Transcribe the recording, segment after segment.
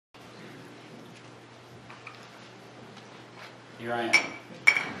Here I am.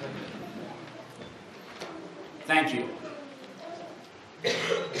 Thank you. I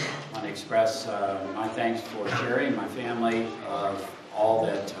want to express my thanks for Shari and my family of all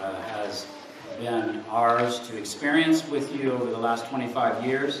that has been ours to experience with you over the last 25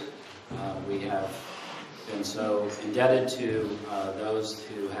 years. We have been so indebted to those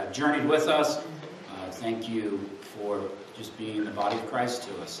who have journeyed with us. Thank you for just being the body of Christ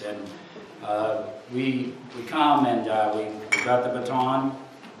to us. And we come and we got the baton,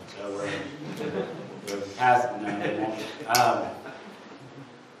 so we're passing. No, we won't.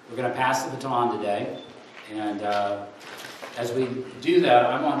 We're going to pass the baton today, and as we do that,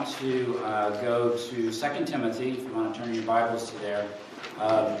 I want to go to 2 Timothy. If you want to turn your Bibles to there.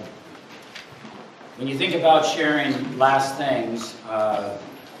 When you think about sharing last things,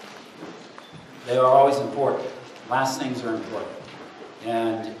 they are always important. Last things are important.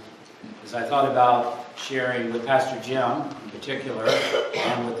 And as I thought about sharing with Pastor Jim in particular,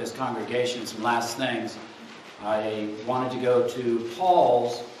 and with this congregation, some last things, I wanted to go to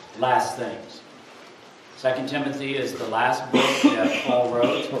Paul's last things. 2 Timothy is the last book that Paul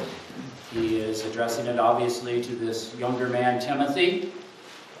wrote. He is addressing it obviously to this younger man, Timothy,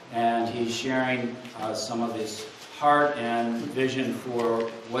 and he's sharing some of his heart and vision for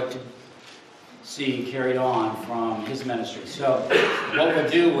what to see carried on from his ministry. So what we'll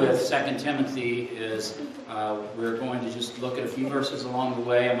do with 2 Timothy is we're going to just look at a few verses along the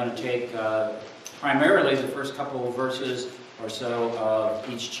way. I'm going to take primarily the first couple of verses or so of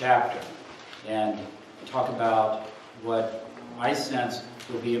each chapter and talk about what I sense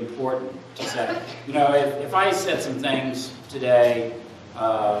will be important to say. You know, if I said some things today,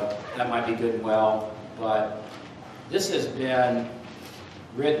 that might be good and well, but this has been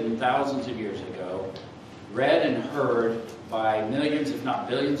written thousands of years ago, read and heard by millions, if not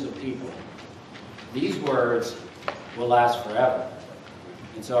billions of people. These words will last forever.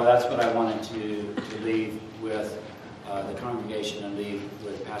 And so that's what I wanted to leave with the congregation and leave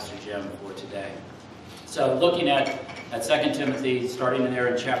with Pastor Jim for today. So looking at 2 Timothy, starting there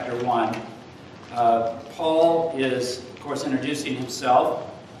in chapter 1, Paul is, of course, introducing himself.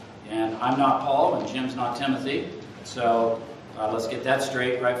 And I'm not Paul, and Jim's not Timothy. So let's get that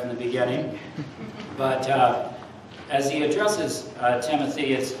straight right from the beginning. But as he addresses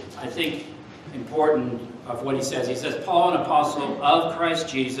Timothy, it's, I think, important of what he says. He says, Paul, an apostle of Christ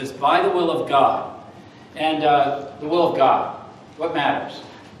Jesus, by the will of God. And the will of God, what matters?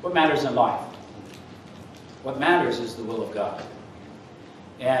 What matters in life? What matters is the will of God.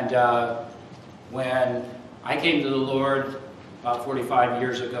 And when I came to the Lord about 45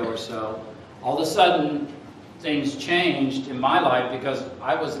 years ago or so, all of a sudden things changed in my life because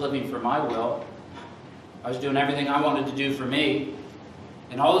I was living for my will. I was doing everything I wanted to do for me.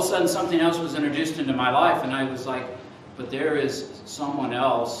 And all of a sudden something else was introduced into my life, and I was like, but there is someone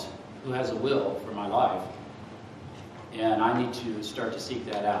else who has a will for my life. And I need to start to seek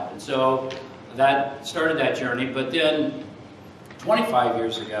that out. And so that started that journey. But then 25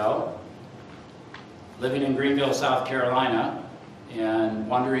 years ago, living in Greenville, South Carolina, and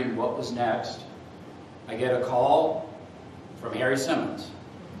wondering what was next, I get a call from Harry Simmons.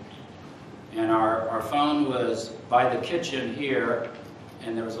 And our phone was by the kitchen here,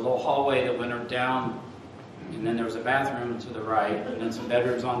 and there was a little hallway that went down, and then there was a bathroom to the right, and then some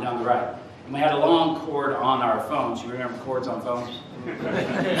bedrooms on down the right. And we had a long cord on our phones. You remember cords on phones?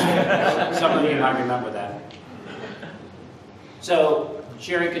 Some of you might remember that. So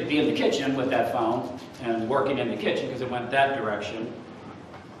Shari could be in the kitchen with that phone and working in the kitchen because it went that direction.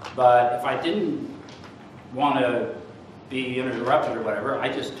 But if I didn't want to be interrupted or whatever, I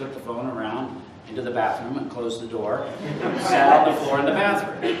just took the phone around into the bathroom and closed the door, sat on the floor in the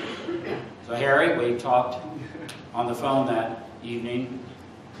bathroom. So Harry, we talked on the phone that evening.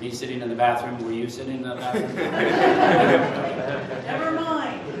 Me sitting in the bathroom. Were you sitting in the bathroom? Never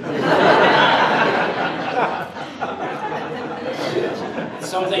mind.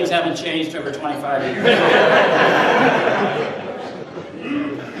 Some things haven't changed over 25 years.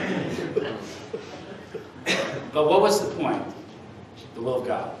 But what was the point? The will of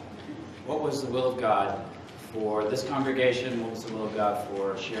God. What was the will of God for this congregation? What was the will of God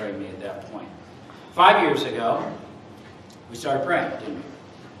for sharing me at that point? 5 years ago, we started praying, didn't we?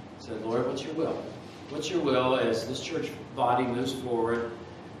 Said, Lord, what's your will? What's your will as this church body moves forward,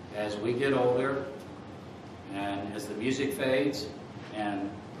 as we get older, and as the music fades, and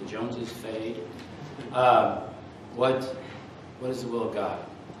the Joneses fade? What is the will of God?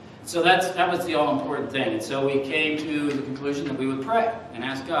 So that was the all-important thing. And so we came to the conclusion that we would pray and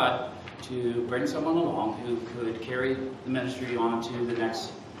ask God to bring someone along who could carry the ministry on to the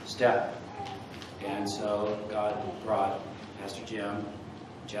next step. And so God brought Pastor Jim,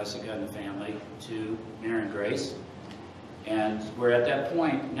 Jessica and the family, to Marion Grace. And we're at that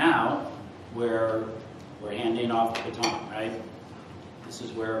point now where we're handing off the baton, right? This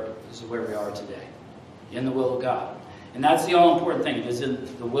is where we are today, in the will of God. And that's the all-important thing. It is in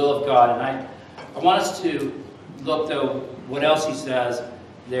the will of God. And I want us to look, though, what else he says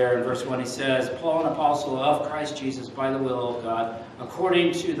there in verse 1. He says, Paul, an apostle of Christ Jesus, by the will of God,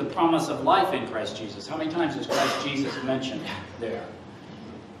 according to the promise of life in Christ Jesus. How many times is Christ Jesus mentioned there?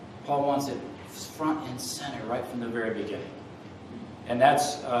 Paul wants it front and center right from the very beginning. And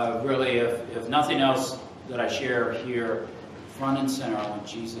that's really, if nothing else that I share here, front and center, I want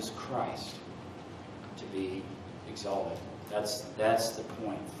Jesus Christ to be exalted. That's the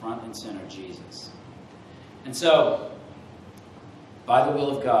point, front and center, Jesus. And so, by the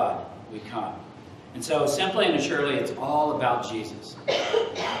will of God, we come. And so, simply and surely, it's all about Jesus.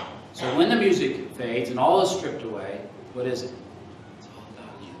 So when the music fades and all is stripped away, what is it? It's all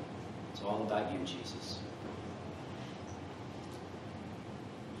about you. It's all about you, Jesus.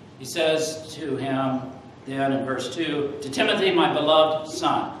 He says to him, then in verse 2, to Timothy, my beloved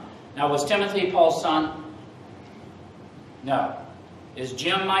son. Now, was Timothy Paul's son? No. Is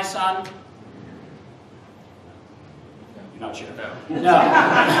Jim my son? You're not sure? No.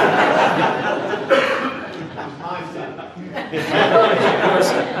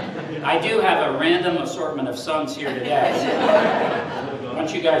 I do have a random assortment of sons here today. Why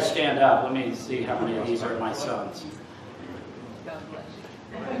don't you guys stand up? Let me see how many of these are my sons. God bless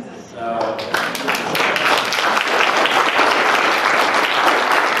you. So,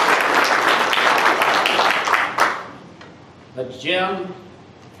 but Jim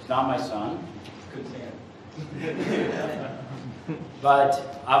is not my son.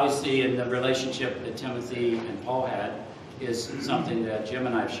 But obviously in the relationship that Timothy and Paul had is something that Jim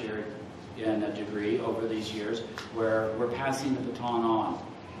and I have shared in a degree over these years, where we're passing the baton on.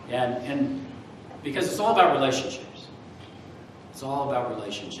 And because it's all about relationships. It's all about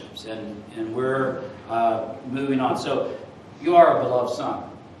relationships. And we're moving on. So you are a beloved son.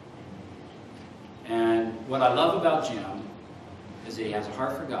 And what I love about Jim is that he has a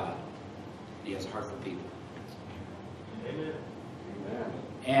heart for God. He has a heart for people. Amen.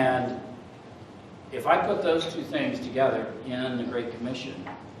 And if I put those two things together in the Great Commission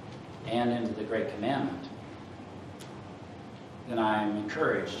and into the Great Commandment, then I'm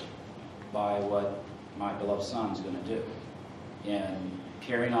encouraged by what my beloved son is going to do in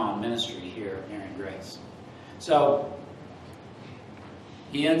carrying on ministry here at Marion Grace. So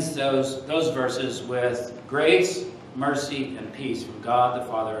he ends those verses with grace, mercy, and peace from God the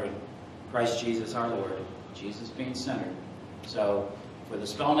Father and Christ Jesus our Lord, Jesus being centered. So for the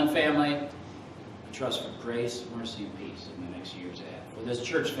Spellman family, I trust for grace, mercy, and peace in the next years ahead. For this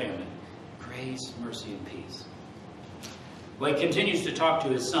church family, grace, mercy, and peace. Well, he continues to talk to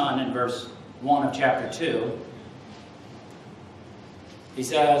his son in verse 1 of chapter 2. He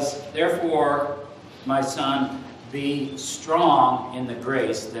says, therefore, my son, be strong in the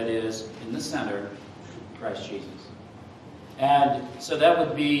grace that is in the center, Christ Jesus. And so that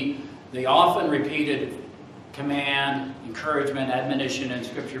would be the often repeated command, encouragement, admonition in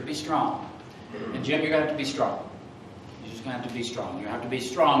Scripture. Be strong. And Jim, you're going to have to be strong. You're just going to have to be strong. You have to be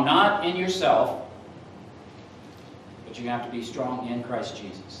strong not in yourself, but you have to be strong in Christ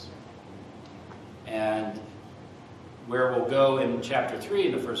Jesus. And where we'll go in chapter 3,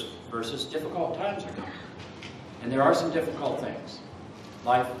 in the first verses, difficult times are coming. And there are some difficult things.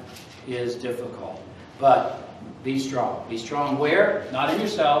 Life is difficult. But be strong. Be strong where? Not in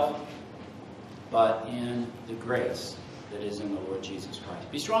yourself, but in the grace that is in the Lord Jesus Christ.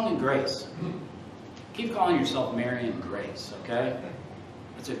 Be strong in grace. Keep calling yourself Marion Grace, okay?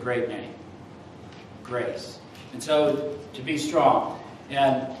 That's a great name. Grace. And so, to be strong.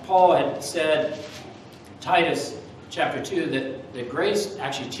 And Paul had said, Titus chapter 2, that grace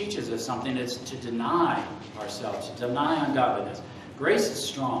actually teaches us something. It's to deny ourselves, to deny ungodliness. Grace is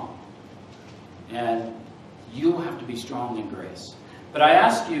strong. And you have to be strong in grace. But I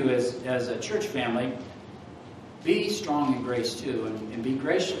ask you as a church family, be strong in grace too, and be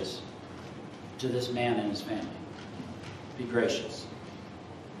gracious to this man and his family. Be gracious.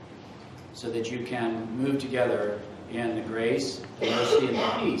 So that you can move together in the grace, the mercy, and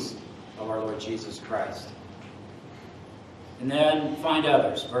the peace of our Lord Jesus Christ. And then find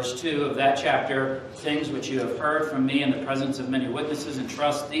others. Verse 2 of that chapter, things which you have heard from me in the presence of many witnesses, and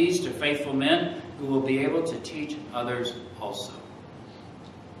trust these to faithful men who will be able to teach others also.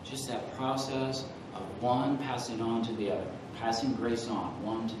 Just that process of one passing on to the other, passing grace on,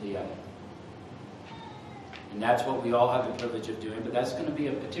 one to the other. And that's what we all have the privilege of doing, but that's going to be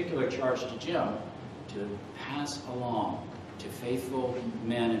a particular charge to Jim, to pass along to faithful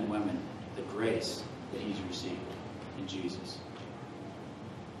men and women the grace that he's received in Jesus.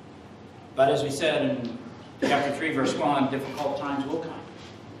 But as we said in chapter 3, verse 1, difficult times will come.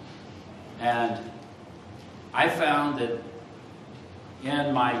 And I found that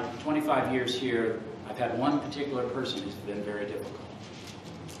in my 25 years here, I've had one particular person who's been very difficult.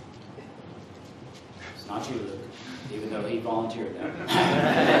 It's not you, Luke, even though he volunteered that.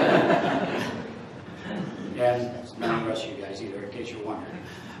 And it's not the rest of you guys either, in case you're wondering.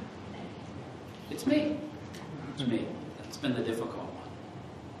 It's me. It's me. It's been the difficult one.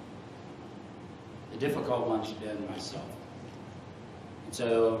 The difficult one's been myself. And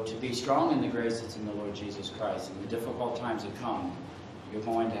so to be strong in the grace that's in the Lord Jesus Christ, in the difficult times that come, you're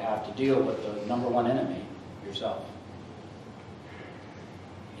going to have to deal with the number one enemy, yourself.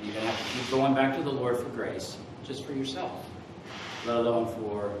 And you're going to have to keep going back to the Lord for grace, just for yourself, let alone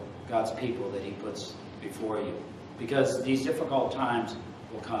for God's people that he puts before you. Because these difficult times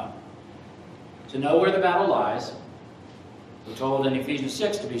will come. To know where the battle lies, we're told in Ephesians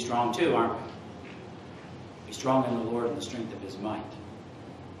 6 to be strong too, aren't we? Be strong in the Lord and the strength of his might.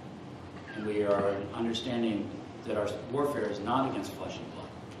 And we are understanding that our warfare is not against flesh and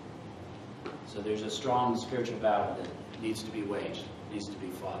blood. So there's a strong spiritual battle that needs to be waged, needs to be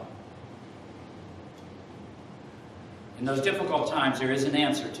fought. In those difficult times, there is an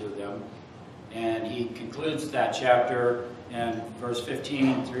answer to them. And he concludes that chapter in verse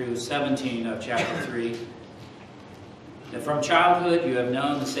 15 through 17 of chapter 3. That from childhood you have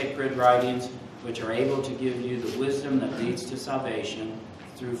known the sacred writings, which are able to give you the wisdom that leads to salvation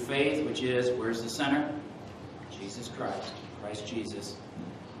through faith, which is, where's the center? Jesus Christ, Christ Jesus.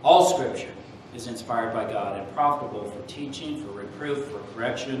 All Scripture is inspired by God and profitable for teaching, for reproof, for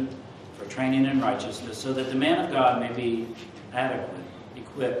correction, for training in righteousness, so that the man of God may be adequate,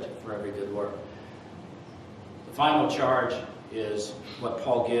 equipped for every good work. The final charge is what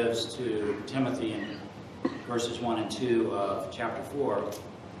Paul gives to Timothy in verses 1 and 2 of chapter 4.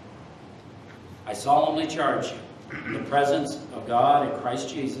 I solemnly charge you in the presence of God and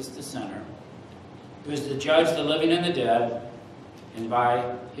Christ Jesus the sinner, who is to judge the living and the dead, and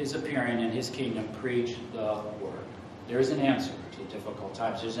by his appearing in his kingdom preach the word. There is an answer to difficult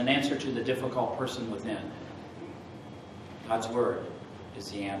times. There's an answer to the difficult person within. God's word is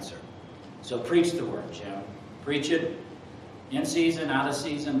the answer. So preach the word, Jim. Preach it in season, out of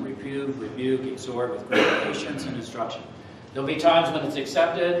season, rebuke, exhort with great patience and instruction. There'll be times when it's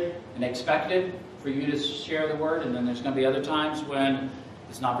accepted and expected for you to share the word, and then there's going to be other times when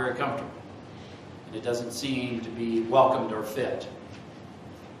it's not very comfortable. And it doesn't seem to be welcomed or fit.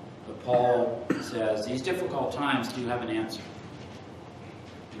 But Paul says these difficult times do have an answer.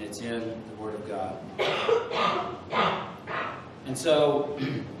 And it's in the Word of God. And so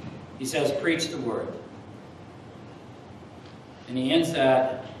he says, preach the word. And he ends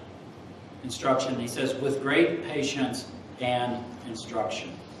that instruction. He says, with great patience and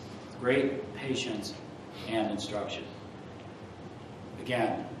instruction. Great patience and instruction.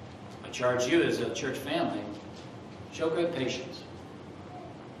 Again, I charge you as a church family, show great patience.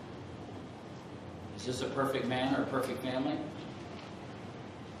 Is this a perfect man or a perfect family?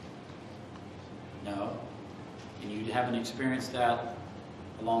 No. And you haven't experienced that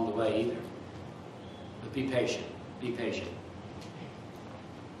along the way either. But be patient. Be patient.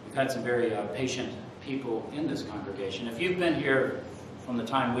 We've had some very patient people in this congregation. If you've been here from the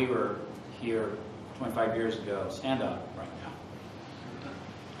time we were here 25 years ago, stand up right now.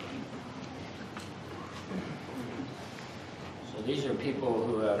 So these are people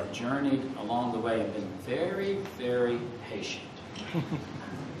who have journeyed along the way and been very, very patient.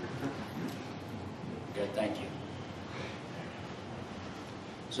 Good, thank you.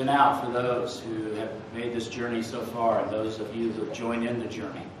 So now, for those who have made this journey so far, and those of you who have joined in the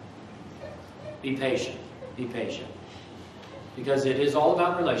journey, be patient. Be patient. Because it is all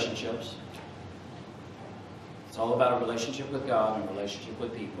about relationships. It's all about a relationship with God and a relationship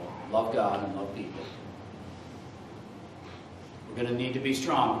with people. Love God and love people. We're going to need to be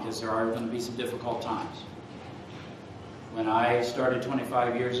strong because there are going to be some difficult times. When I started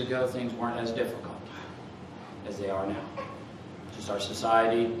 25 years ago, things weren't as difficult as they are now. Just our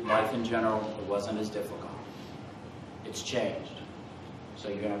society, life in general, it wasn't as difficult. It's changed. So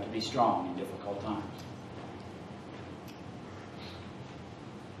you're going to have to be strong in difficult times.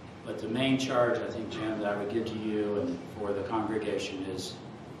 But the main charge, I think, Jim, that I would give to you and for the congregation is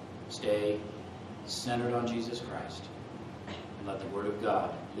stay centered on Jesus Christ and let the Word of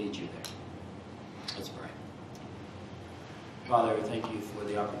God lead you there. Let's pray. Father, thank you for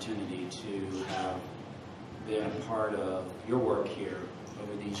the opportunity to have been a part of your work here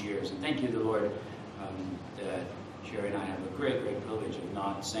over these years. And thank you, the Lord, that Shari and I have a great, great privilege of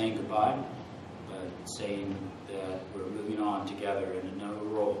not saying goodbye, but saying that we're moving on together in another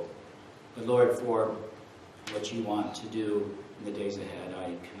role. But Lord, for what you want to do in the days ahead,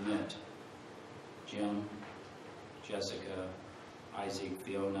 I commit Jim, Jessica, Isaac,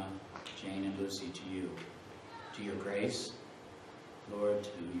 Fiona, Jane, and Lucy to you, to your grace, Lord, to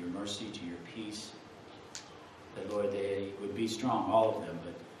your mercy, to your peace, that, Lord, they would be strong, all of them,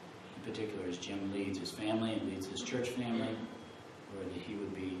 but in particular as Jim leads his family and leads his church family, Lord, that he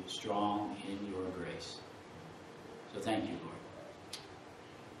would be strong in your grace. So thank you, Lord.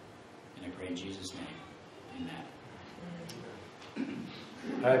 And I pray in Jesus' name, amen.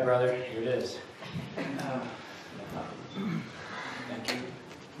 All right, brother, here it is. Thank you.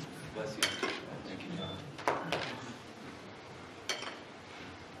 Bless you. Thank you, John.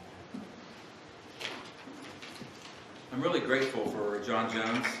 I'm really grateful for John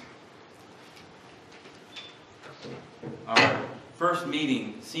Jones. Our first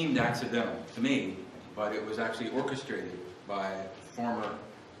meeting seemed accidental to me, but it was actually orchestrated by a former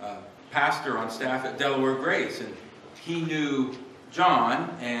pastor on staff at Marion Grace, and he knew John,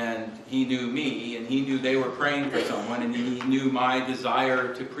 and he knew me, and he knew they were praying for someone, and he knew my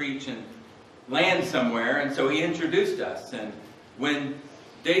desire to preach and land somewhere, and so he introduced us. And when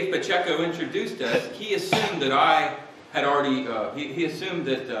Dave Pacheco introduced us, he assumed that I had already, he assumed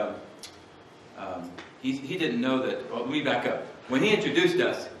that, he didn't know that, well, let me back up. When he introduced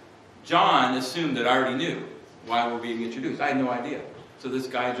us, John assumed that I already knew why we're being introduced. I had no idea. So this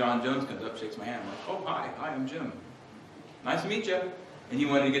guy, John Jones, comes up, shakes my hand, I'm like, oh, hi, I'm Jim. Nice to meet you. And he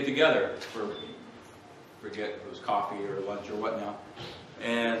wanted to get together for, forget if it was coffee or lunch or what now.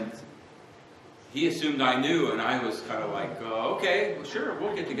 And he assumed I knew, and I was kind of like, okay, well, sure,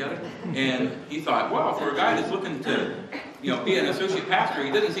 we'll get together. And he thought, well, for a guy that's looking to, be an associate pastor,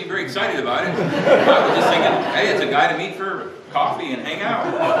 he doesn't seem very excited about it. I was just thinking, hey, it's a guy to meet for coffee and hang out.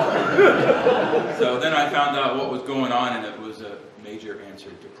 So then I found out what was going on, and it was a major answer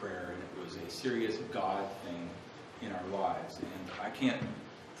to prayer, and it was a serious God thing in our lives. And I can't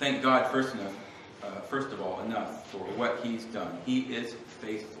thank God first of all enough for what he's done. He is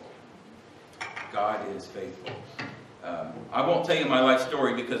faithful. God is faithful. I won't tell you my life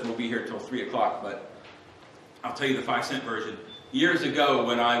story because we'll be here till 3 o'clock, but I'll tell you the 5-cent version. Years ago,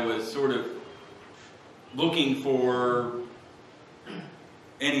 when I was sort of looking for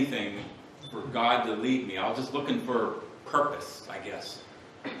anything for God to lead me, I was just looking for purpose, I guess.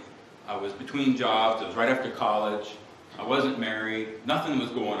 I was between jobs. It was right after college. I wasn't married. Nothing was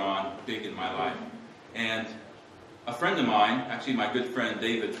going on big in my life. And a friend of mine, actually my good friend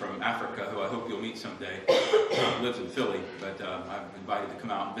David from Africa, who I hope you'll meet someday, lives in Philly, but I'm invited to come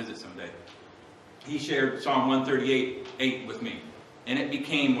out and visit someday. He shared Psalm 138:8 with me. And it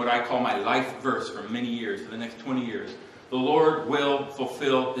became what I call my life verse for many years, for the next 20 years. The Lord will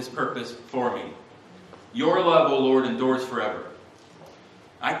fulfill his purpose for me. Your love, O Lord, endures forever.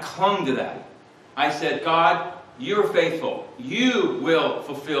 I clung to that. I said, God, you're faithful. You will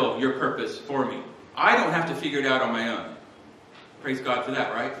fulfill your purpose for me. I don't have to figure it out on my own. Praise God for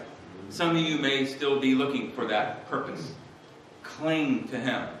that, right? Some of you may still be looking for that purpose. Cling to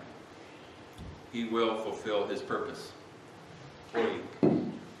him. He will fulfill his purpose for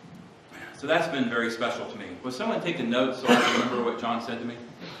you. So that's been very special to me. Will someone take a note so I can remember what John said to me?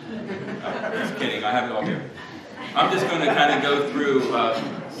 Just kidding. I have it all here. I'm just going to kind of go through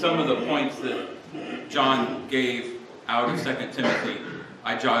some of the points that John gave out of 2 Timothy.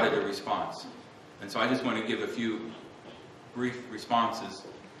 I jotted a response. And so I just want to give a few brief responses.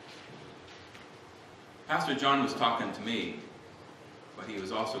 Pastor John was talking to me, but he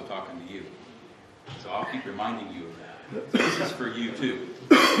was also talking to you. So I'll keep reminding you of that. So this is for you too.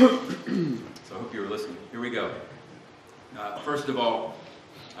 So I hope you were listening. Here we go. First of all,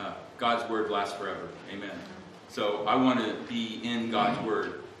 God's word lasts forever. Amen. So I want to be in God's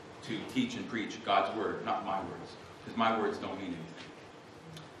word to teach and preach God's word, not my words, because my words don't mean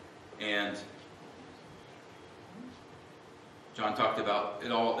anything. And John talked about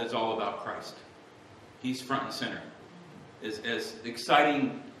it all. It's all about Christ. He's front and center. As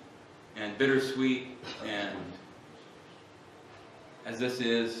exciting and bittersweet and as this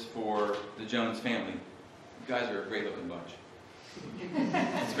is for the Jones family, you guys are a great looking bunch.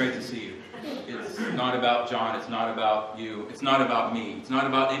 It's great to see you. It's not about John. It's not about you. It's not about me. It's not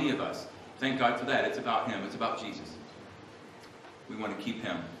about any of us. Thank God for that. It's about him. It's about Jesus. We want to keep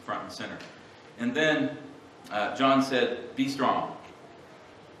him front and center. And then John said, be strong.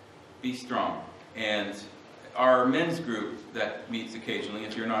 Be strong. And our men's group that meets occasionally,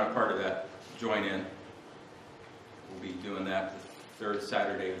 if you're not a part of that, join in. We'll be doing that the third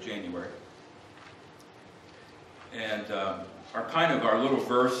Saturday of January. And our little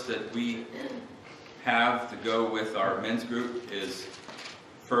verse that we have to go with our men's group is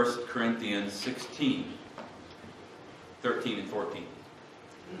 1 Corinthians 16, 13 and 14.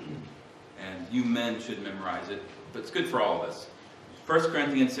 And you men should memorize it, but it's good for all of us. 1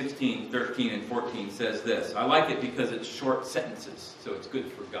 Corinthians 16, 13 and 14 says this. I like it because it's short sentences, so it's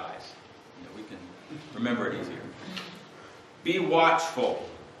good for guys. We can remember it easier. Be watchful.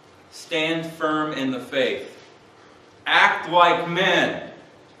 Stand firm in the faith. Act like men.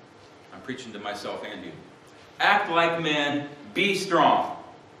 I'm preaching to myself and you. Act like men. Be strong.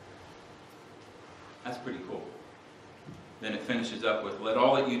 That's pretty cool. Then it finishes up with, let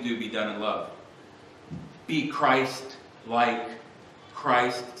all that you do be done in love. Be Christ-like,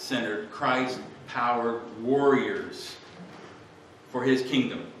 Christ-centered, Christ-powered warriors for His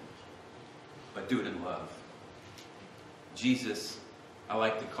kingdom. But do it in love. Jesus, I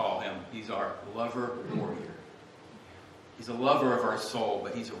like to call Him, He's our lover warrior. He's a lover of our soul,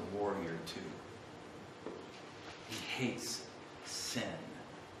 but He's a warrior too. He hates sin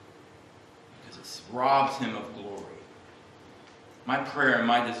because it robs Him of glory. My prayer and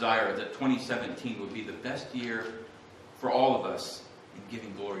my desire is that 2017 would be the best year for all of us in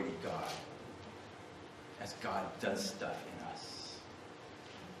giving glory to God, as God does stuff in us,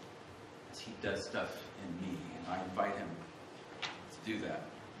 as He does stuff in me, and I invite Him to do that.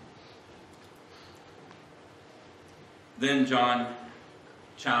 Then John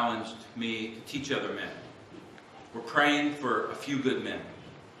challenged me to teach other men. We're praying for a few good men.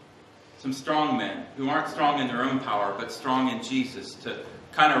 Some strong men who aren't strong in their own power, but strong in Jesus, to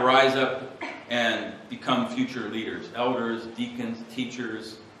kind of rise up and become future leaders, elders, deacons,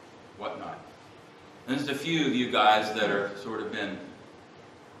 teachers, whatnot. And there's a few of you guys that are sort of been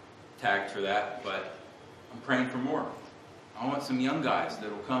tagged for that, but I'm praying for more. I want some young guys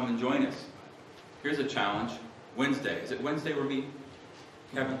that will come and join us. Here's a challenge. Wednesday. Is it Wednesday we're meeting?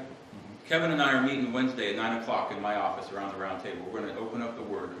 Kevin? Kevin and I are meeting Wednesday at 9 o'clock in my office around the round table. We're going to open up the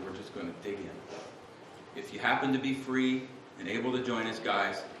Word and we're just going to dig in. If you happen to be free and able to join us,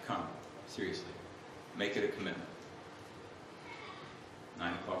 guys, come. Seriously. Make it a commitment.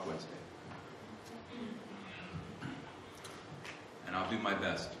 9 o'clock Wednesday. And I'll do my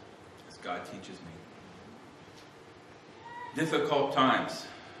best as God teaches me. Difficult times.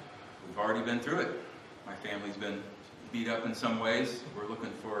 We've already been through it. My family's been beat up in some ways. We're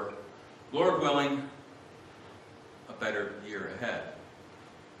looking for, Lord willing, a better year ahead.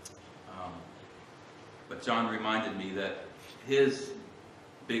 But John reminded me that his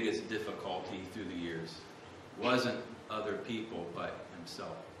biggest difficulty through the years wasn't other people, but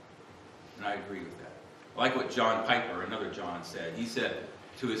himself. And I agree with that. I like what John Piper, another John, said. He said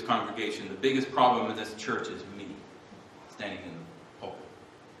to his congregation, the biggest problem in this church is me, standing in the pulpit.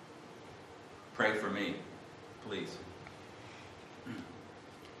 Pray for me, please.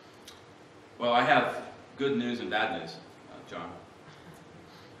 Well, I have good news and bad news, John.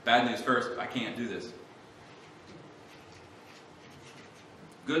 Bad news first, I can't do this.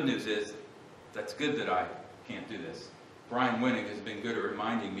 Good news is, that's good that I can't do this. Brian Winning has been good at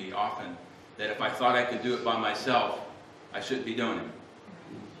reminding me often that if I thought I could do it by myself, I shouldn't be doing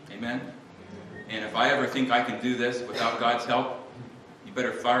it. Amen? And if I ever think I can do this without God's help, you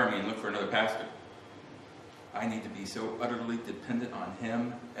better fire me and look for another pastor. I need to be so utterly dependent on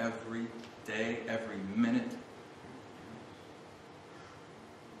Him every day, every minute.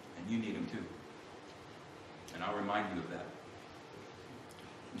 And you need Him too. And I'll remind you of that.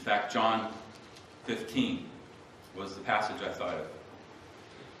 In fact, John 15 was the passage I thought of.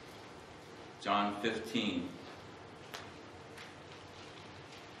 John 15.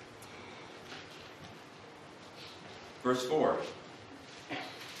 Verse 4.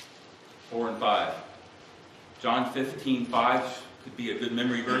 4 and 5. John 15:5 could be a good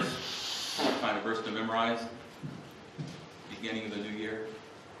memory verse, kind of verse to memorize, beginning of the new year.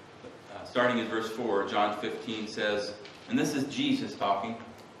 Starting at verse 4, John 15 says, and this is Jesus talking.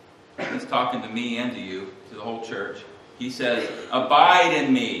 He's talking to me and to you, to the whole church. He says, abide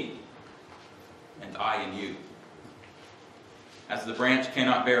in me, and I in you. As the branch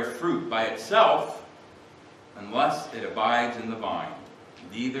cannot bear fruit by itself unless it abides in the vine,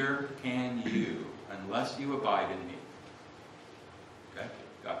 neither can you unless you abide in me. Okay,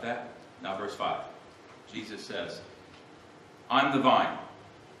 got that? Now verse 5. Jesus says, I'm the vine.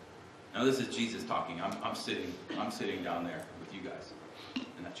 Now this is Jesus talking. I'm sitting down there with you guys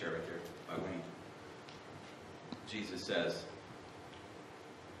in that chair right there by Wayne. Jesus says,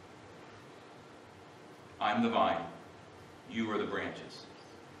 I'm the vine, you are the branches.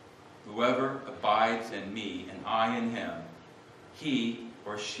 Whoever abides in me and I in him, he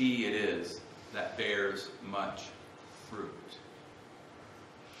or she it is that bears much fruit.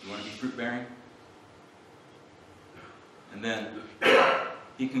 You want to be fruit-bearing? And then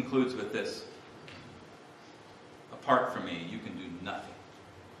he concludes with this. Apart from me, you can do nothing.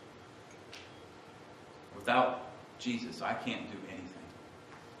 Without Jesus, I can't do anything.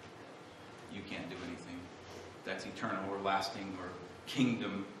 You can't do anything that's eternal or lasting or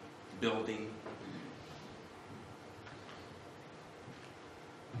kingdom building.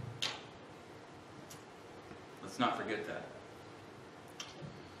 Let's not forget that.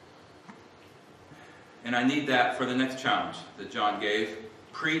 And I need that for the next challenge that John gave.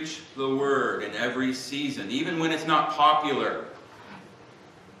 Preach the word in every season, even when it's not popular.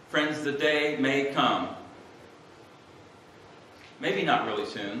 Friends, the day may come. Maybe not really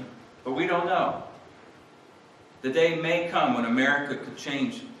soon, but we don't know. The day may come when America could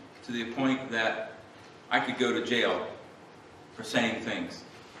change to the point that I could go to jail for saying things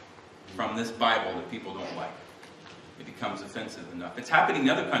from this Bible that people don't like. It becomes offensive enough. It's happening in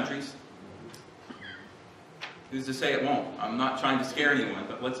other countries. Who's to say it won't? I'm not trying to scare anyone,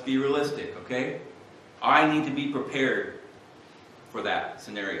 but let's be realistic, okay? I need to be prepared for that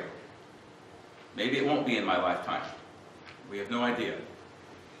scenario. Maybe it won't be in my lifetime. We have no idea.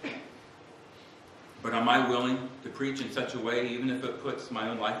 But am I willing to preach in such a way, even if it puts my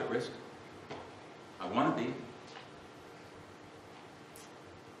own life at risk? I want to be.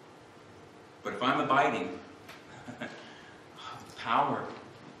 But if I'm abiding, power.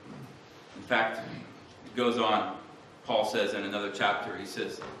 In fact, it goes on, Paul says in another chapter, he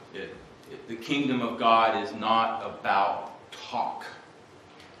says, the kingdom of God is not about talk.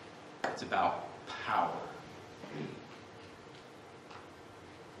 It's about power.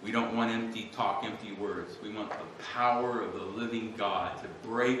 We don't want empty talk, empty words. We want the power of the living God to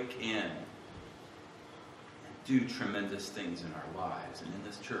break in and do tremendous things in our lives and in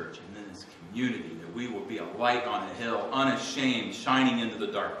this church and in this community, that we will be a light on a hill, unashamed, shining into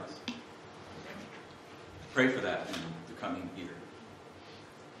the darkness. Pray for that in the coming year.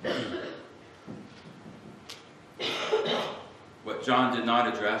 What John did not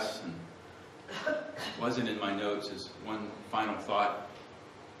address, and wasn't in my notes, is one final thought.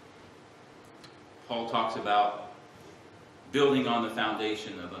 Paul talks about building on the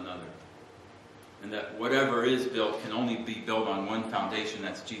foundation of another. And that whatever is built can only be built on one foundation,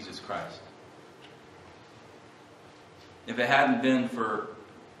 that's Jesus Christ. If it hadn't been for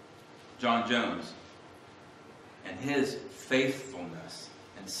John Jones and his faithfulness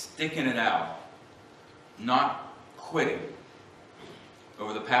and sticking it out, not quitting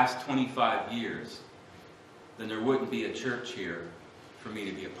over the past 25 years, then there wouldn't be a church here for me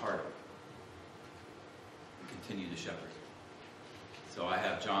to be a part of and continue to shepherd. So I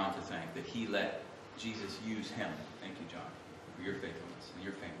have John to thank that he let Jesus use him. Thank you, John, for your faithfulness and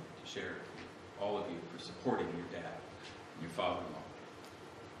your family, to share it with all of you, for supporting your dad and your father-in-law.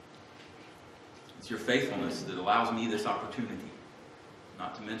 It's your faithfulness that allows me this opportunity,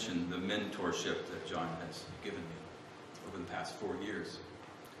 not to mention the mentorship that John has given me over the past 4 years.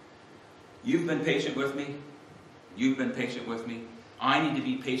 You've been patient with me. You've been patient with me. I need to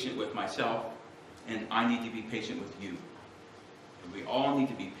be patient with myself, and I need to be patient with you. And we all need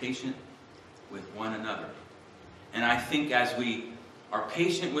to be patient with one another. And I think as we are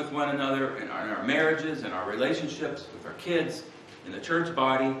patient with one another in our marriages and our relationships with our kids, in the church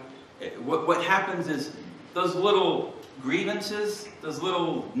body, what happens is those little grievances, those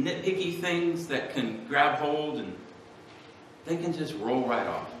little nitpicky things that can grab hold, and they can just roll right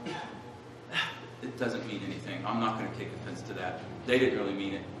off. It doesn't mean anything. I'm not going to take offense to that. They didn't really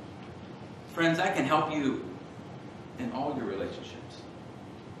mean it. Friends, I can help you in all your relationships.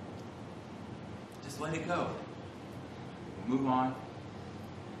 Just let it go. We'll move on.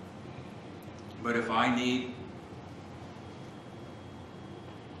 But if I need,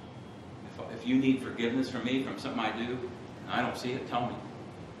 if you need forgiveness from me from something I do, and I don't see it, tell me.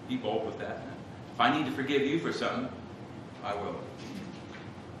 Be bold with that. If I need to forgive you for something, I will.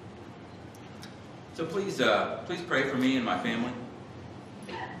 So please pray for me and my family.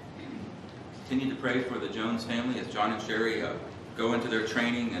 Continue to pray for the Jones family as John and Shari go into their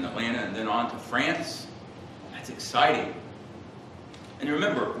training in Atlanta and then on to France. That's exciting. And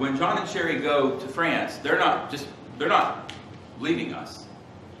remember, when John and Shari go to France, they're not leaving us.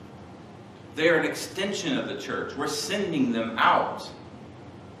 They're an extension of the church. We're sending them out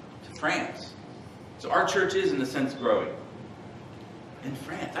to France. So our church is, in a sense, growing in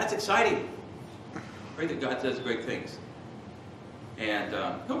France. That's exciting. Pray that God does great things. And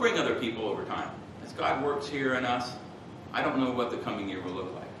He'll bring other people over time. As God works here in us, I don't know what the coming year will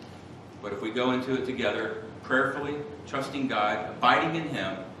look like. But if we go into it together, prayerfully, trusting God, abiding in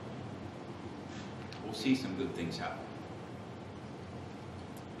Him, we'll see some good things happen.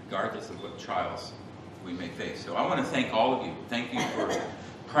 regardless of what trials we may face. So I want to thank all of you. Thank you for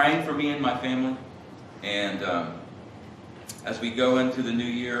praying for me and my family. And as we go into the new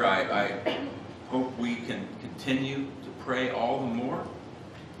year, I hope we can continue to pray all the more.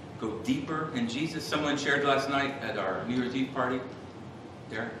 Go deeper in Jesus. Someone shared last night at our New Year's Eve party,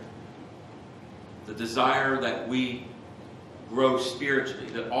 Derek, the desire that we grow spiritually,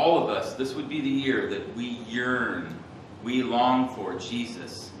 that all of us, this would be the year that we yearn, we long for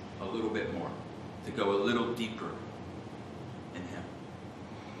Jesus a little bit more, to go a little deeper in Him.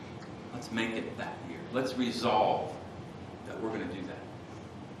 Let's make it that year. Let's resolve that we're going to do that.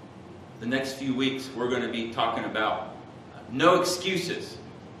 The next few weeks, we're going to be talking about no excuses.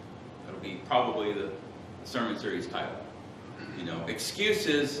 That'll be probably the sermon series title. You know,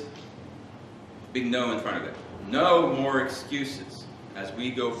 excuses, big no in front of it. No more excuses as we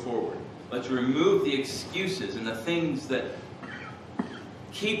go forward. Let's remove the excuses and the things that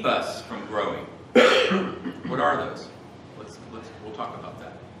keep us from growing. What are those? We'll talk about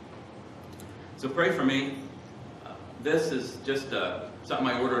that. So pray for me. This is just something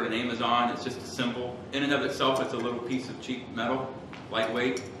I ordered on Amazon. It's just a symbol. In and of itself, it's a little piece of cheap metal,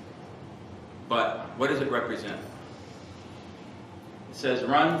 lightweight. But what does it represent? It says,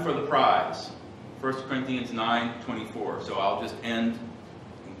 run for the prize. 1 Corinthians 9:24. So I'll just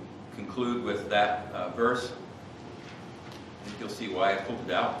conclude with that verse. I think you'll see why I pulled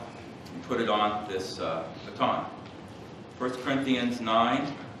it out and put it on this baton. 1 Corinthians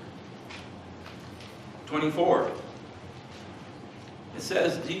 9:24. It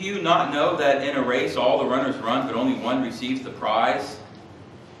says, do you not know that in a race all the runners run, but only one receives the prize?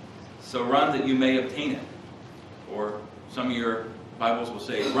 So run that you may obtain it. Or some of your Bibles will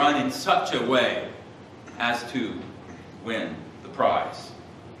say, run in such a way as to win the prize.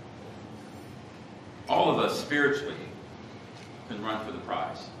 All of us spiritually can run for the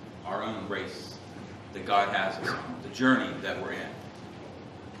prize. Our own race that God has us on. The journey that we're in.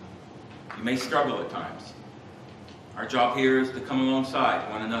 You may struggle at times. Our job here is to come alongside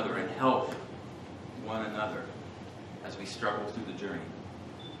one another and help one another as we struggle through the journey.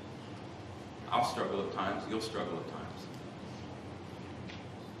 I'll struggle at times. You'll struggle at times.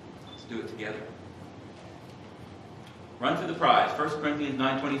 Let's do it together. Run to the prize. 1 Corinthians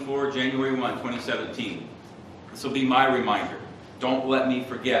 9:24, January 1, 2017. This will be my reminder. Don't let me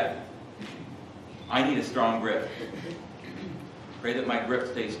forget. I need a strong grip. Pray that my grip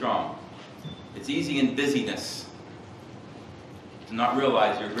stays strong. It's easy in busyness to not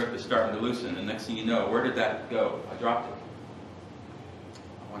realize your grip is starting to loosen. And next thing you know, where did that go? I dropped it.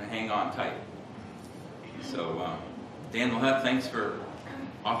 I want to hang on tight. So, Dan Lehef, thanks for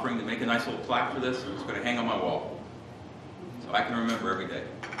offering to make a nice little plaque for this. It's going to hang on my wall so I can remember every day.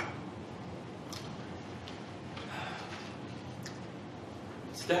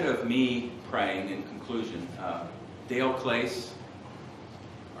 Instead of me praying in conclusion, Dale Clace,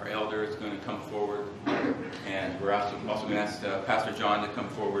 our elder, is going to come forward, and we're also going to ask Pastor John to come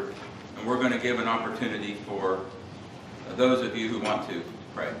forward, and we're going to give an opportunity for those of you who want to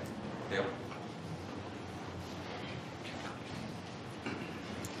pray. Dale.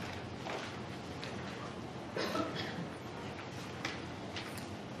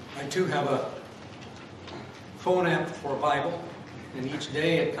 I too have a phone app for a Bible, and each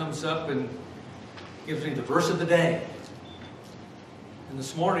day it comes up and gives me the verse of the day. And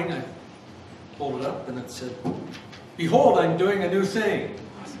this morning I pulled it up and it said, behold, I'm doing a new thing.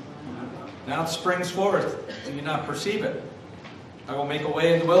 Now it springs forth. Do you not perceive it? I will make a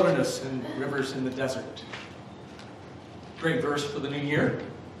way in the wilderness and rivers in the desert. Great verse for the new year.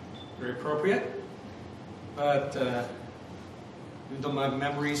 Very appropriate. But even though my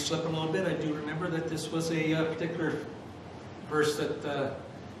memory's slipping a little bit, I do remember that this was a particular verse that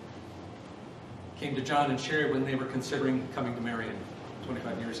came to John and Shari when they were considering coming to Marion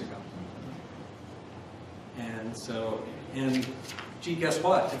 25 years ago. And so, and gee, guess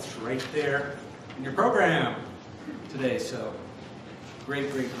what? It's right there in your program today. So, great,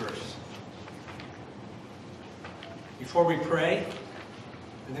 great verse. Before we pray,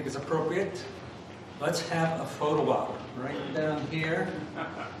 I think it's appropriate. Let's have a photo op right down here.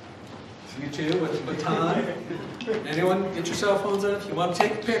 You two with the baton. Anyone, get your cell phones out. If you want to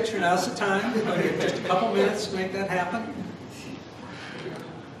take a picture, now's the time. We're going to get just a couple minutes to make that happen.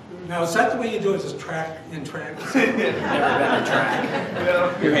 Now, is that the way you do it? Is track in track? Never been a track.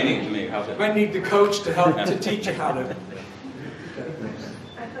 You're handing it to me. How's it? I need the coach to help to teach you how to.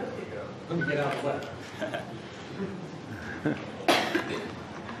 Let me get out of the way.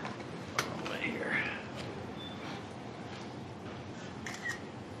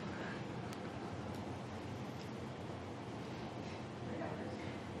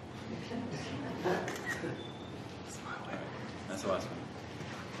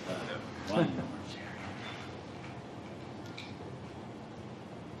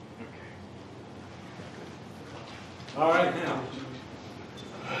 All right, now.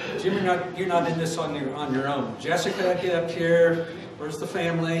 Jim, you're not in this on your own. Jessica, get up here. Where's the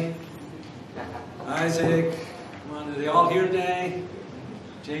family? Isaac, come on, are they all here today?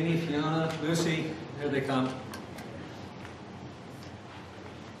 Janie, Fiona, Lucy, here they come.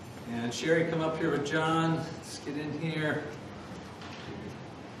 And Shari, come up here with John. Let's get in here.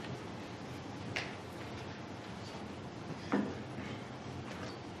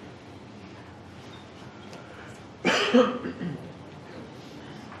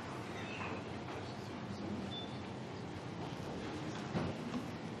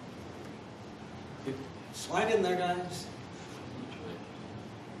 Slide in there, guys.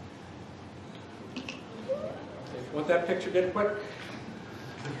 Want that picture dead quick?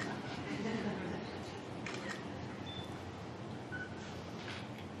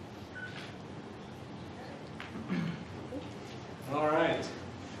 All right.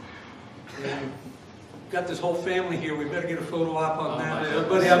 And got this whole family here. We better get a photo op on that.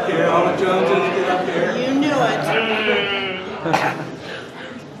 Everybody up here. All the Joneses, get up here. You knew it.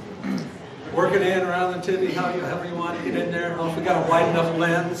 Work it in around the tibby, however you want to get in there. I don't know if we got a wide enough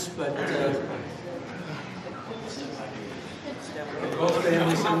lens, but both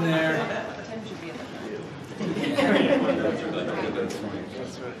families in there. Tim should be in the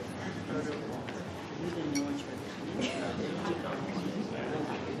That's right.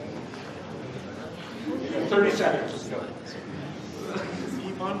 30 seconds.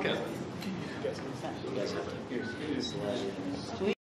 Keep on coming.